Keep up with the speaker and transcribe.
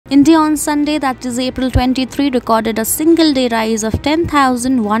India on Sunday, that is April 23, recorded a single-day rise of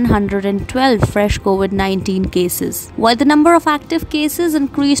 10,112 fresh COVID-19 cases, while the number of active cases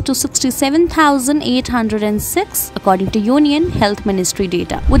increased to 67,806, according to Union Health Ministry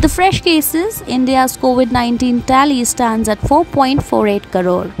data. With the fresh cases, India's COVID-19 tally stands at 4.48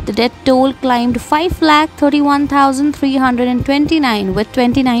 crore. The death toll climbed 5,31,329 with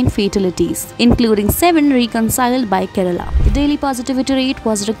 29 fatalities, including 7 reconciled by Kerala. The daily positivity rate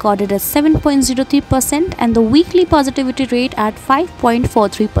was recorded at 7.03% and the weekly positivity rate at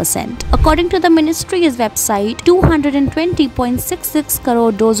 5.43%. According to the ministry's website, 220.66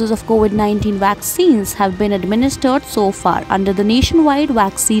 crore doses of COVID-19 vaccines have been administered so far under the nationwide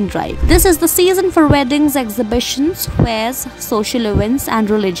vaccine drive. This is the season for weddings, exhibitions, fairs, social events and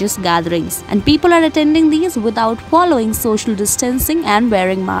religious gatherings, and people are attending these without following social distancing and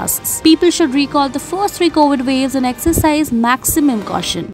wearing masks. People should recall the first 3 COVID waves and exercise maximum caution.